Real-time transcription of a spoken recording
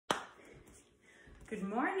Good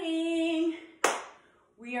morning.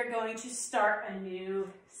 We are going to start a new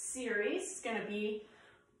series. It's going to be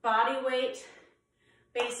body weight,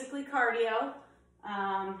 basically cardio,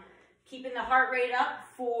 keeping the heart rate up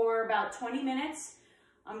for about 20 minutes.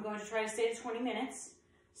 I'm going to try to stay to 20 minutes.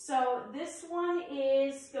 So this one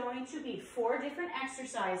is going to be 4 different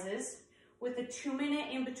exercises with a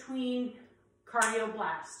 2-minute in between cardio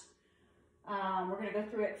blast. We're going to go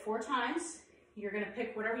through it 4 times. You're going to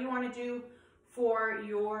pick whatever you want to do for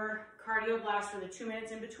your cardio blast for the 2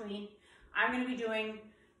 minutes in between. I'm going to be doing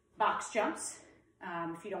box jumps.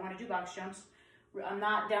 If you don't want to do box jumps, I'm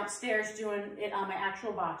not downstairs doing it on my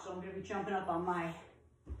actual box, so I'm going to be jumping up on my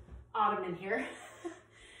ottoman here.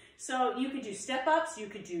 So you could do step ups, you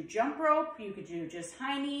could do jump rope, you could do just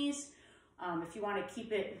high knees. If you want to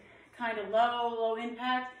keep it kind of low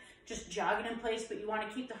impact, just jog it in place, but you want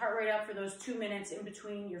to keep the heart rate up for those 2 minutes in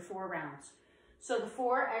between your 4 rounds. So the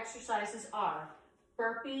 4 exercises are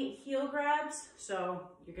burpee heel grabs. So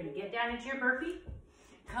you're going to get down into your burpee,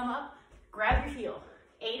 come up, grab your heel.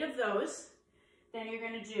 8 of those. Then you're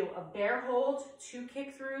going to do a bear hold, 2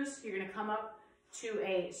 kick throughs. You're going to come up to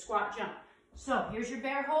a squat jump. So here's your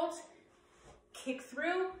bear hold, kick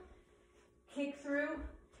through,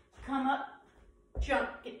 come up, jump,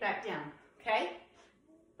 get back down, okay?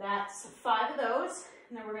 That's 5 of those.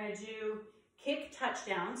 And then we're going to do kick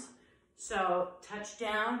touchdowns. So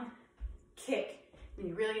touchdown, kick. And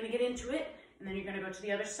you're really going to get into it. And then you're going to go to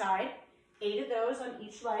the other side. 8 of those on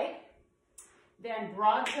each leg. Then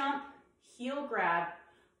broad jump, heel grab,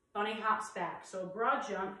 bunny hops back. So broad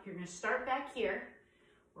jump, you're going to start back here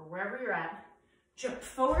or wherever you're at. Jump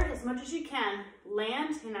forward as much as you can.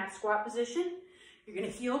 Land in that squat position. You're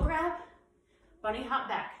going to heel grab, bunny hop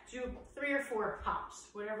back. Do 3 or 4 hops,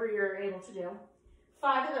 whatever you're able to do.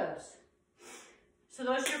 5 of those. So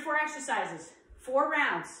those are your 4 exercises, 4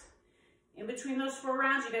 rounds. In between those 4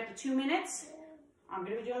 rounds, you got the 2 minutes. I'm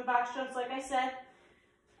going to be doing box jumps, like I said.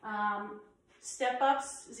 Step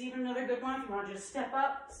ups is even another good one. If you want to just step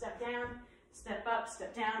up, step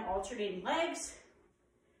down, alternating legs.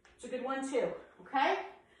 It's a good one too, okay?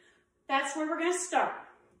 That's where we're going to start.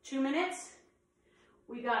 2 minutes.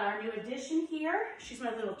 We got our new addition here. She's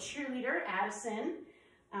my little cheerleader, Addison.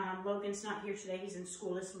 Logan's not here today. He's in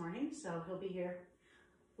school this morning, so he'll be here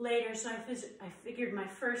later. So I figured my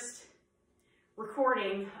first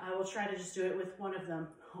recording, I will try to just do it with one of them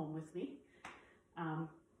home with me.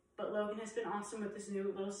 But Logan has been awesome with his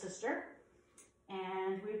new little sister,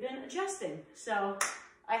 and we've been adjusting. So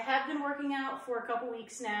I have been working out for a couple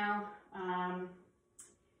weeks now.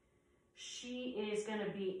 She is going to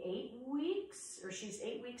be 8 weeks, or she's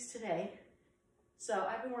 8 weeks today. So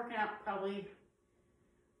I've been working out probably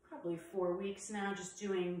 4 weeks now, just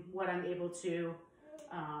doing what I'm able to.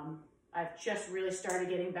 I've just really started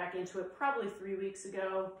getting back into it probably 3 weeks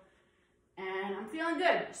ago, and I'm feeling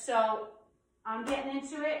good. So I'm getting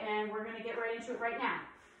into it, and we're going to get right into it right now.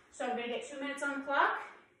 So I'm going to get 2 minutes on the clock.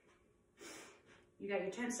 You got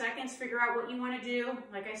your 10 seconds, figure out what you want to do.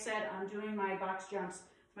 Like I said, I'm doing my box jumps.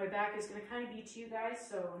 My back is going to kind of be to you guys,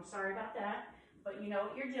 so I'm sorry about that, but you know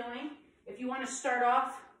what you're doing. If you want to start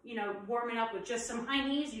off, you know, warming up with just some high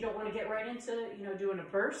knees, you don't want to get right into, you know, doing a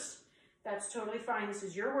burst, that's totally fine. This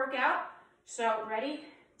is your workout. So ready?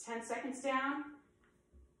 10 seconds down,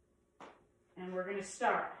 and we're going to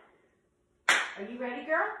start. Are you ready,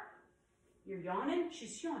 girl? You're yawning?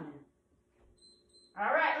 She's yawning.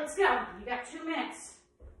 All right, let's go. You got 2 minutes.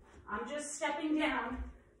 I'm just stepping down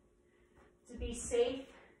to be safe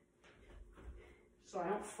so I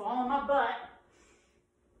don't fall on my butt.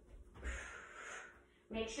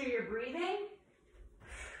 Make sure you're breathing.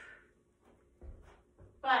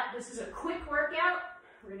 But this is a quick workout.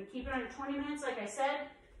 We're going to keep it under 20 minutes, like I said.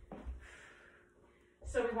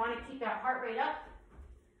 So we want to keep that heart rate up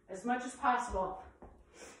as much as possible.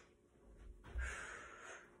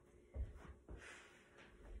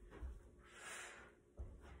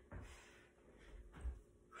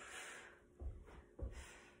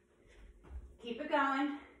 Keep it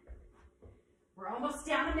going. We're almost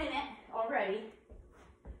down a minute already.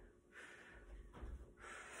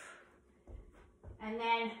 And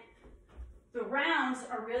then the rounds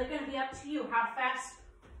are really going to be up to you, how fast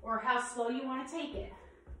or how slow you want to take it.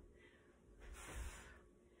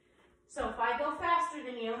 So if I go faster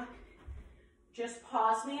than you, just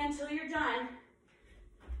pause me until you're done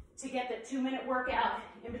to get the 2-minute workout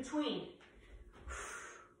in between.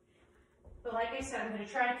 But like I said, I'm going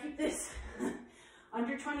to try to keep this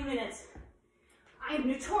under 20 minutes. I am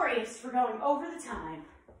notorious for going over the time.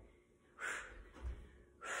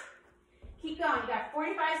 Keep going. You got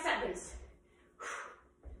 45 seconds.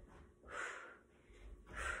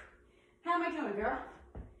 How am I you doing, girl?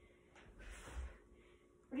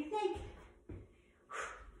 What do you think?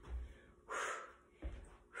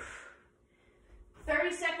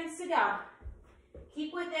 30 seconds to go.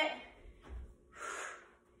 Keep with it.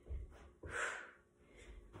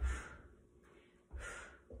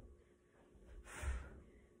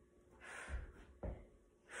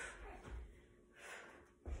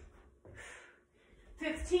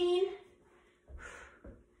 $15.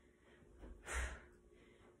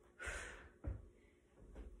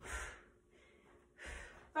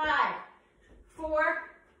 5, 4,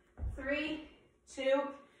 3, 2.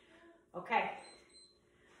 Okay.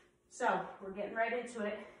 So we're getting right into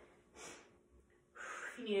it.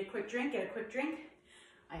 If you need a quick drink, get a quick drink.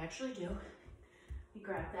 I actually do. Let me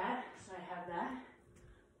grab that so I have that.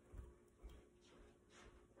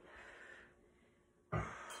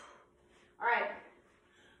 All right.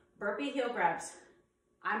 Burpee heel grabs.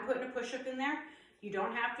 I'm putting a push-up in there. You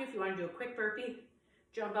don't have to. If you want to do a quick burpee,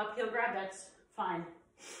 jump up, heel grab, that's fine.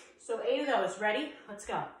 So 8 of those. Ready? Let's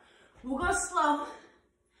go. We'll go slow.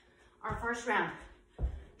 Our first round.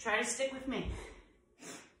 Try to stick with me.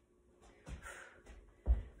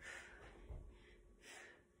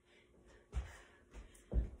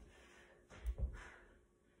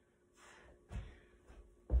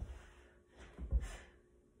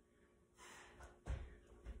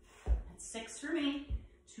 That's 6 for me.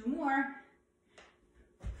 2 more.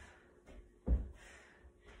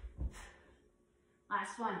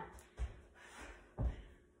 Last one.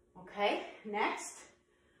 Okay, next,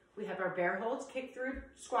 we have our bear holds, kick through,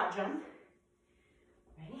 squat jump.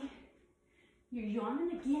 Ready? You're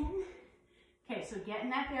yawning again. Okay, so get in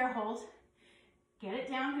that bear hold, get it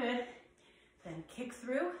down good, then kick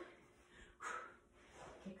through,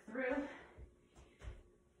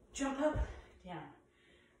 jump up, down.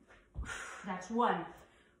 That's 1.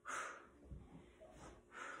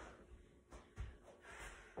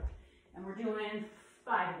 And we're doing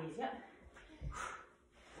 5 of these, yep.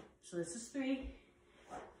 So this is 3.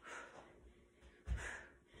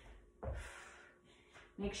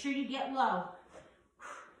 Make sure you get low.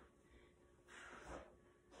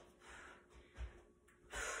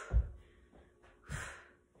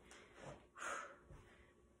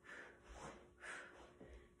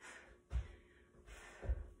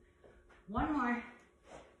 One more.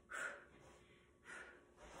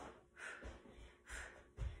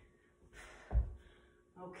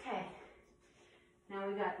 Okay. Now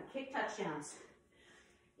we got the kick touchdowns.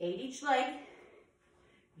 8 each leg,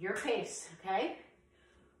 your pace, okay?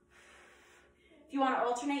 If you want to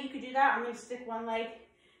alternate, you could do that. I'm going to stick one leg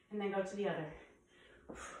and then go to the other.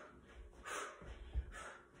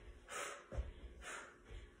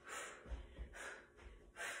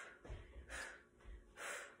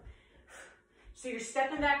 So you're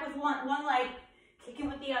stepping back with one leg, kicking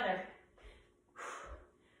with the other.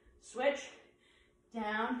 Switch,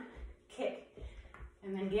 down, kick,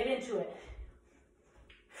 and then get into it.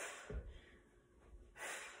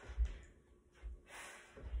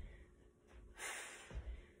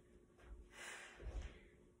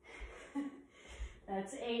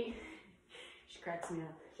 That's 8. She cracks me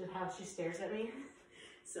up. Just how she stares at me.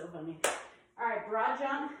 So funny. All right, broad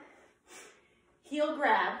jump, heel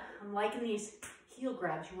grab. I'm liking these heel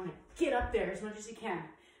grabs. You want to get up there as much as you can.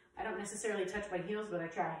 I don't necessarily touch my heels, but I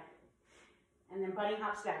try. And then bunny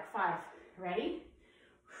hops back. 5. Ready?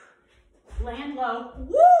 Land low.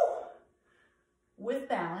 Woo! With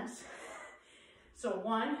balance. So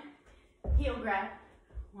 1, heel grab.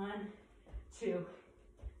 1, 2,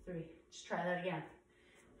 3. Just try that again.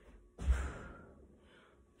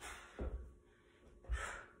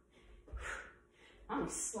 I'm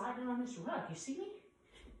sliding on this rug. You see me?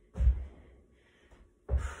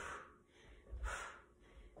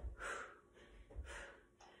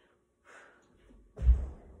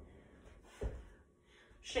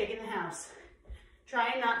 Shaking the house.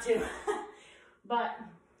 Trying not to. But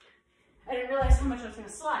I didn't realize how much I was going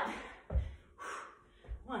to slide.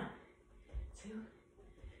 1, 2,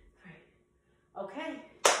 3. Okay.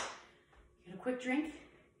 Get a quick drink.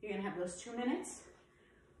 You're going to have those 2 minutes.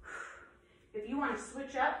 If you want to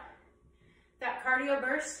switch up that cardio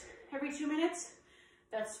burst every 2 minutes,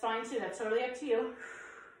 that's fine too. That's totally up to you.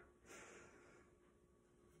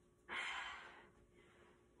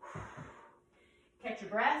 Catch your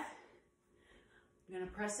breath. You're going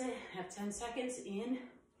to press it. Have 10 seconds in.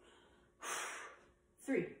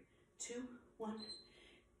 3, 2, 1.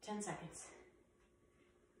 10 seconds.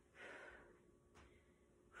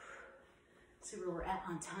 See where we're at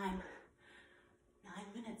on time.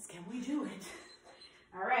 9 minutes, can we do it?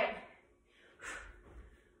 All right.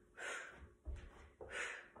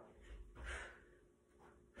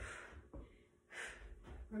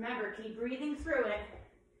 Remember, keep breathing through it.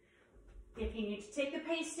 If you need to take the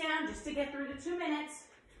pace down just to get through the 2 minutes,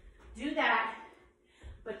 do that,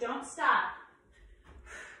 but don't stop.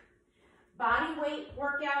 Body weight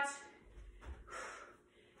workouts,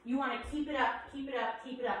 you want to keep it up, keep it up,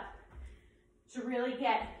 keep it up to really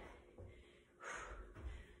get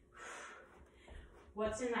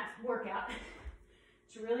what's in that workout,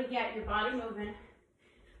 to really get your body moving,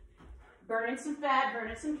 burning some fat,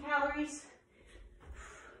 burning some calories,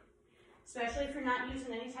 especially if you're not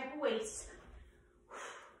using any type of weights.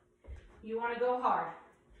 You want to go hard.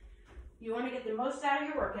 You want to get the most out of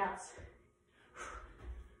your workouts.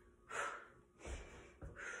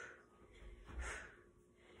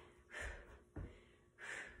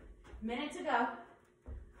 Minute to go.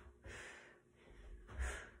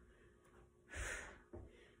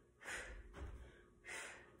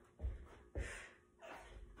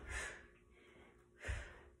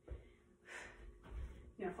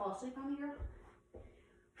 You gonna fall asleep on me, girl?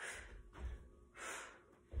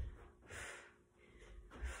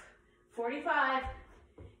 "45.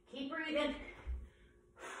 Keep breathing.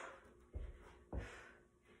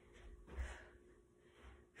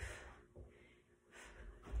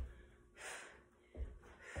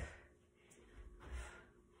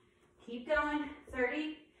 Keep going.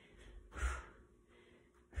 30.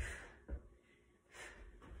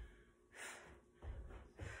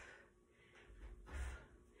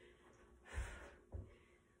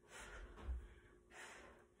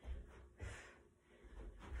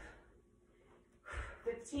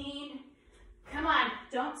 Come on,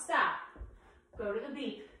 don't stop. Go to the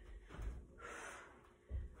beat.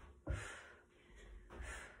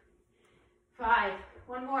 5.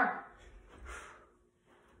 One more.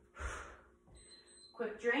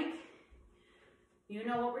 Quick drink. You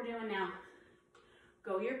know what we're doing now.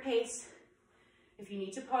 Go your pace. If you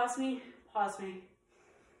need to pause me, pause me.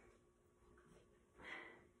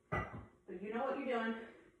 But you know what you're doing.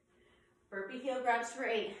 Burpee heel grabs for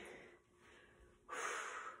 8.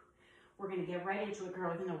 We're gonna get right into it,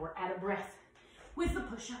 girl, even though we're out of breath with the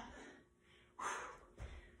push-up.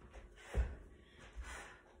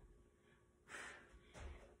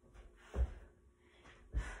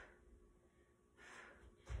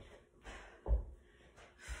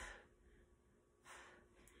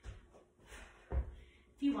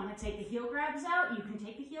 If you want to take the heel grabs out, you can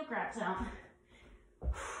take the heel grabs out.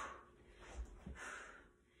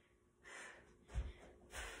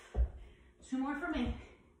 2 more for me.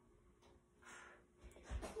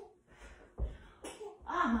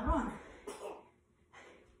 Ah, my arm.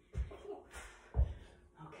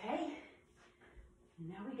 Okay. And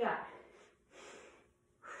now we got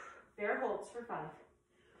bear holds for 5.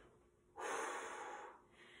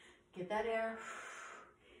 Get that air.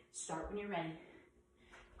 Start when you're ready.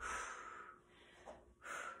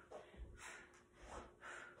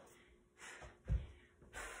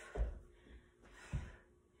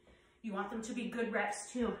 You want them to be good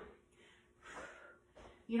reps too.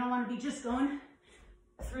 You don't want to be just going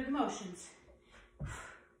through the motions.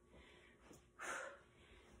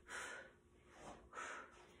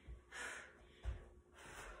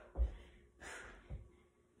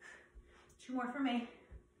 Two more for me.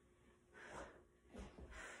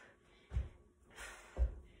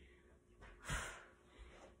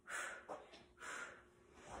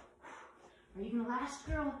 Are you gonna last,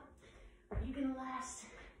 girl? Are you gonna last?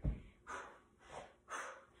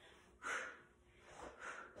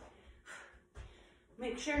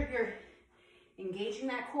 Make sure you're engaging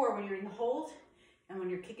that core when you're in the hold and when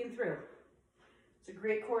you're kicking through. It's a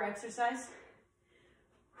great core exercise.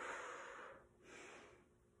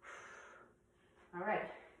 All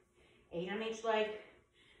right, 8 on each leg,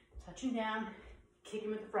 touching down, kicking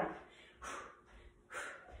with the front.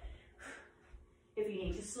 If you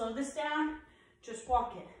need to slow this down, just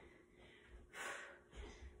walk it.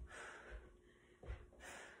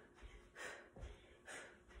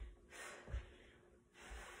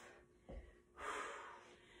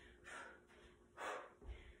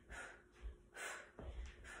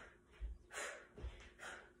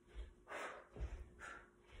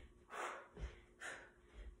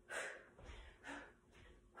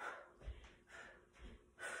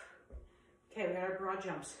 Okay, we got our broad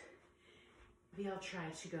jumps. Maybe I'll try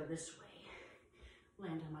to go this way.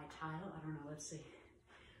 Land on my tile. I don't know, let's see.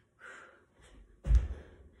 A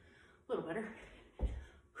little better.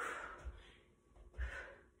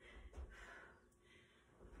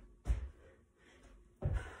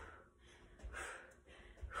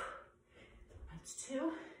 That's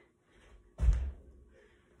 2.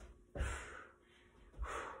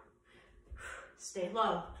 Stay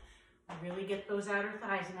low. Really get those outer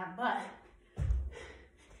thighs and that butt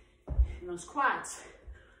in those quads.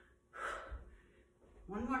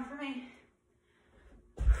 One more for me.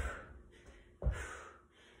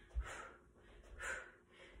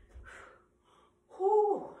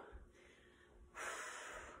 Whew.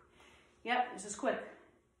 Yep, this is quick.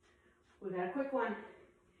 We got a quick one.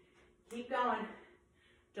 Keep going.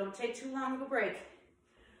 Don't take too long of a break.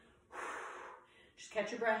 Just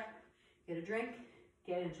catch your breath, get a drink,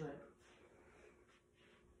 get into it.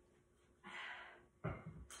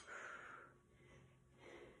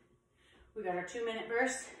 We got our 2-minute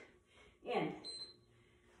burst in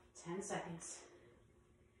 10 seconds.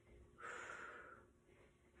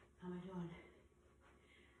 How am I doing?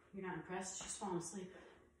 You're not impressed? She's falling asleep.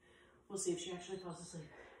 We'll see if she actually falls asleep.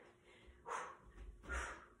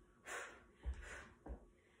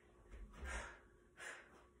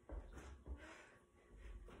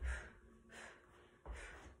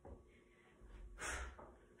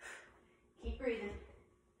 Keep breathing.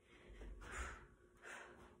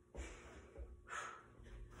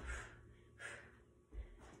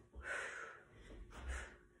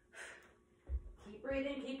 Keep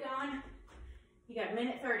breathing, keep going. You got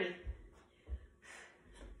 1:30.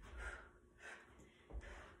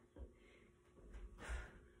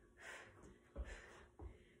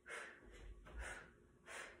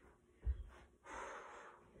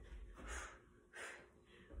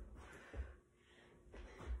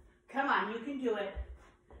 Come on, you can do it.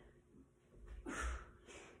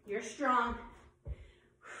 You're strong.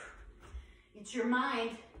 It's your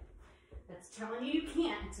mind that's telling you you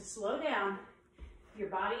can't, to slow down. Your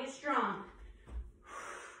body is strong.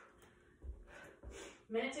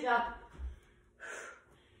 Minute to go.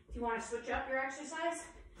 If you want to switch up your exercise,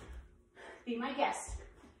 be my guest.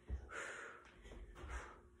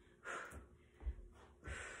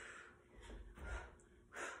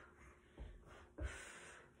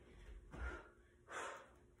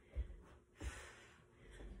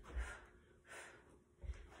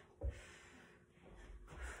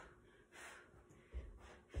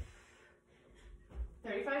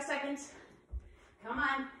 Seconds. Come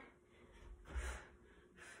on.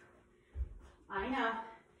 I know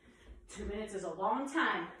 2 minutes is a long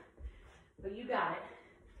time, but you got it.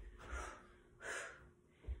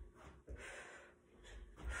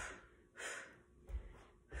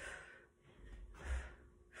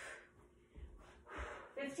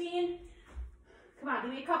 15. Come on,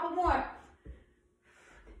 give me a couple more.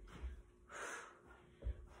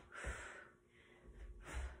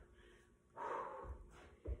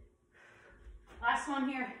 Last one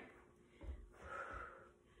here.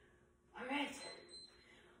 All right.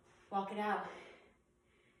 Walk it out.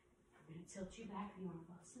 I'm going to tilt you back if you want to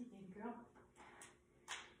fall asleep, baby girl.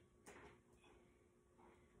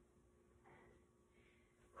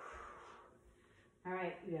 All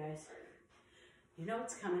right, you guys. You know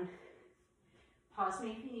what's coming. Pause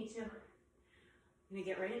me if you need to. I'm going to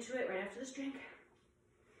get right into it right after this drink.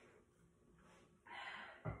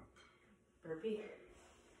 Burpee.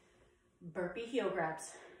 Burpee heel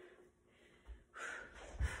grabs.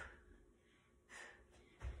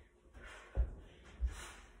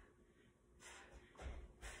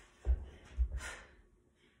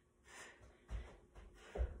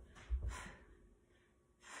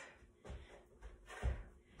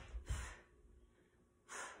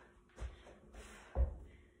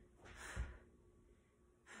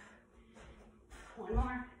 One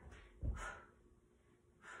more.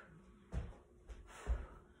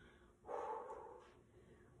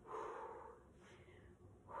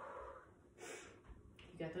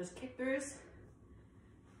 Get those kick throughs.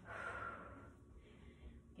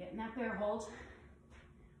 Get in that bear hold.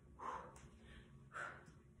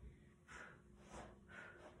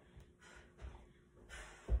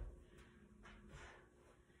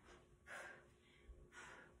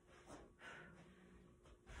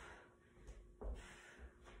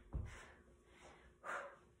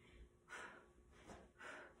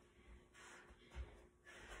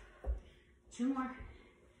 Two more.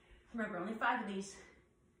 Remember, only 5 of these.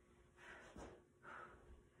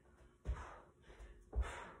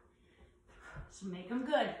 So make them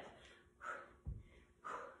good.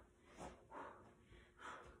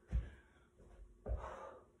 All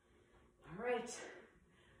right.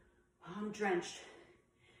 I'm drenched.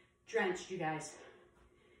 Drenched, you guys.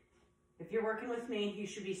 If you're working with me, you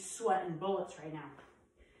should be sweating bullets right now.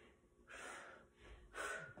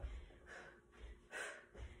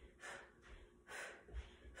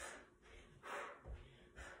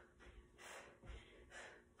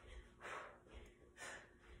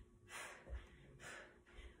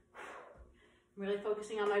 I'm really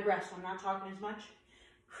focusing on my breath, so I'm not talking as much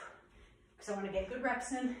because I want to get good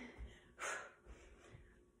reps in.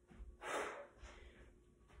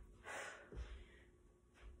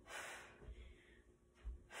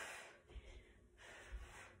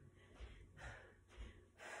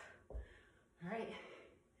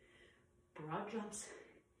 jumps.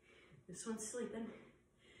 This one's sleeping.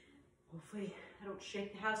 Hopefully I don't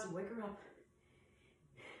shake the house and wake her up.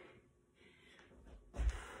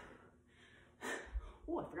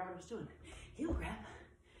 Oh, I forgot what I was doing. Heel grab.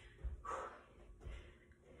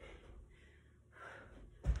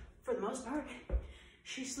 For the most part,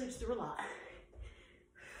 she sleeps through a lot.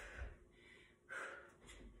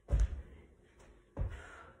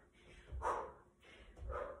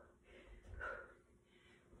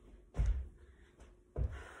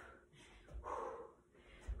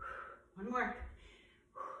 One more.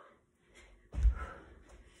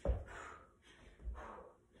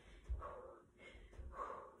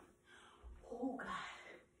 Oh God,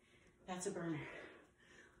 that's a burner.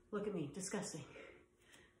 Look at me, disgusting.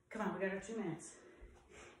 Come on, we got our 2 minutes.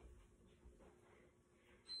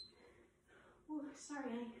 Oh, sorry,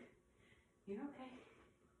 honey. You're okay.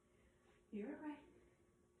 You're all right.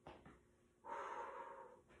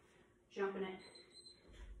 Jumping it.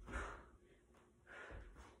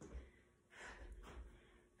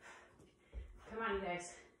 Come on, you guys.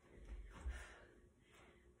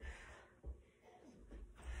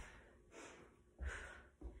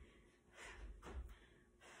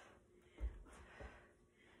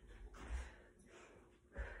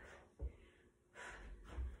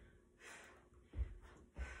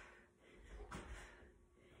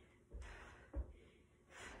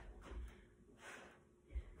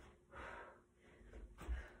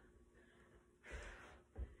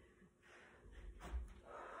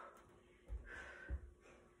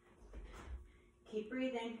 Keep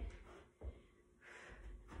breathing.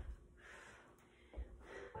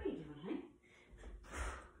 What are you doing, honey?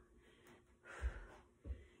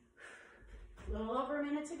 A little over a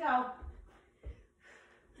minute to go.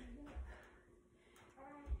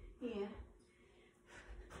 Yeah.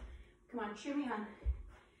 Come on, cheer me on.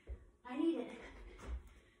 I need it.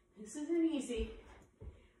 This isn't easy.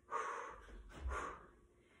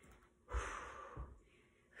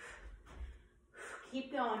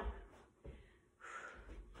 Keep going.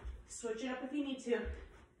 Switch it up if you need to.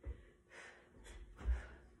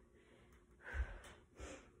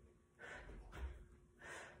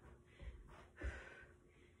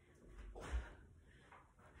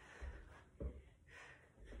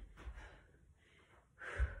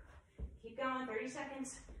 Keep going, 30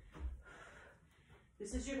 seconds.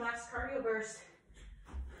 This is your last cardio burst.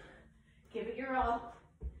 Give it your all.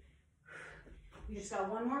 You just got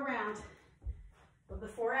one more round of the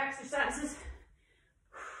 4 exercises.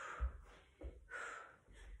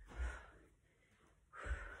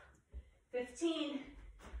 15.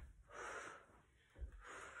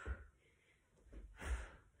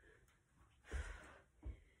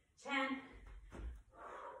 10.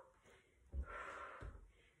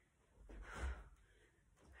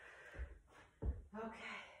 Okay.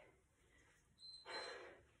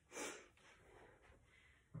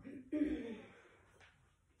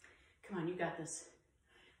 Come on, you got this.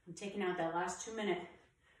 I'm taking out that last 2 minutes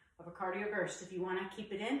of a cardio burst. If you want to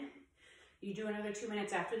keep it in, you do another 2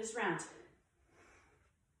 minutes after this round.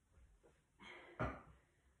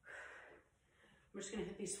 We're just going to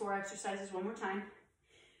hit these 4 exercises one more time,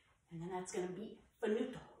 and then that's going to be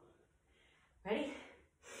finito. Ready?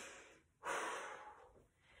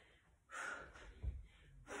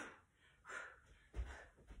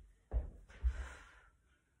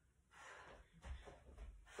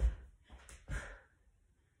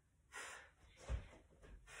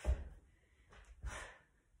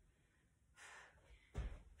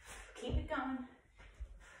 Keep it going.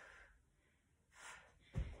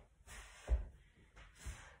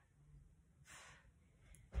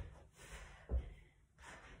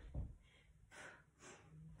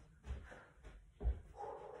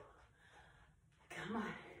 Come on.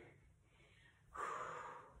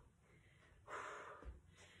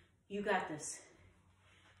 You got this.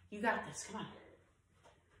 You got this. Come on.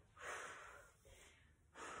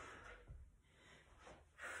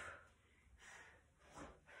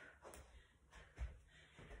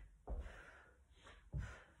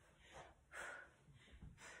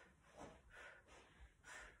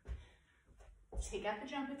 Take out the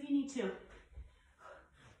jump if you need to.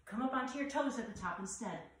 Come up onto your toes at the top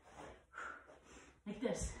instead. Like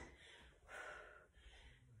this.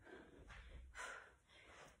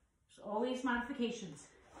 There's always modifications.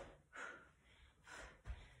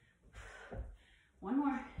 One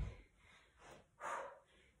more.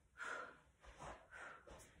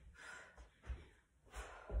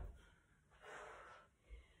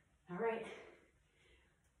 All right.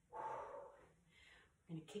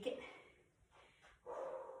 I'm gonna kick it.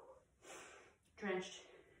 Drenched.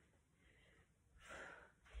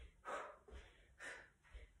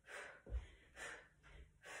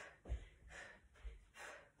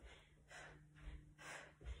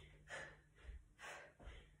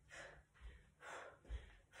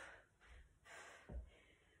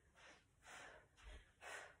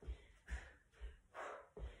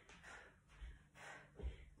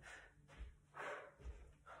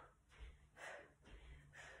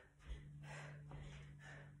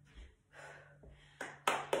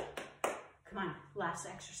 Last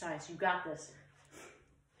exercise, you got this.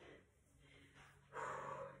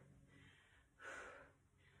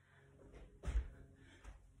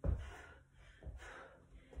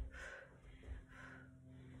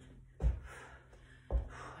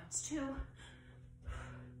 That's 2.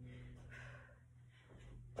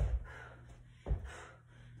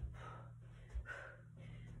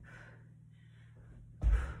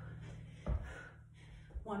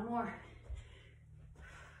 One more.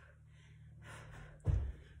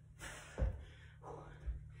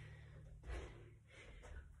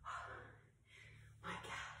 My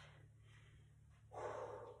God. I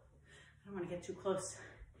don't want to get too close,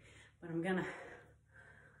 but I'm gonna.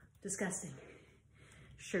 Disgusting.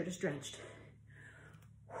 Shirt is drenched.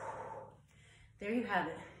 There you have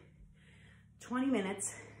it. 20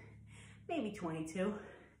 minutes, maybe 22,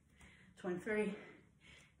 23.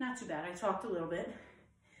 Not too bad. I talked a little bit.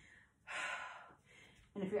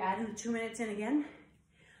 And if you're adding the 2 minutes in again,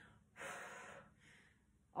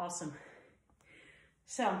 awesome.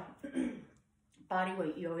 So, body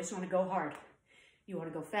weight, you always want to go hard. You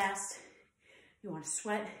want to go fast. You want to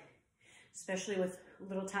sweat, especially with a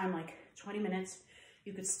little time like 20 minutes.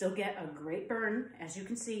 You could still get a great burn, as you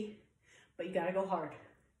can see, but you got to go hard.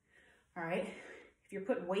 All right. If you're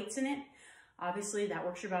putting weights in it, obviously that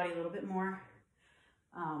works your body a little bit more.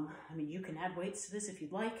 I mean, you can add weights to this if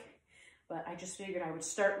you'd like, but I just figured I would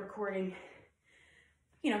start recording,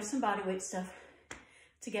 you know, some body weight stuff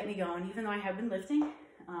to get me going, even though I have been lifting.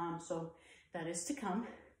 So that is to come,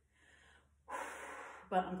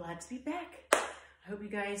 but I'm glad to be back. I hope you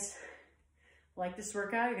guys like this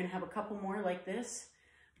workout. You're going to have a couple more like this,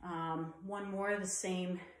 one more of the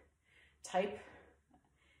same type,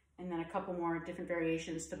 and then a couple more different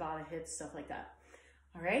variations, Tabata hits, stuff like that.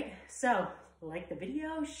 All right, so like the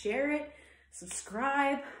video, share it,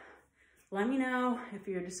 subscribe. Let me know if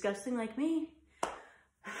you're disgusting like me.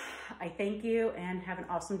 I thank you and have an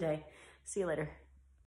awesome day. See you later.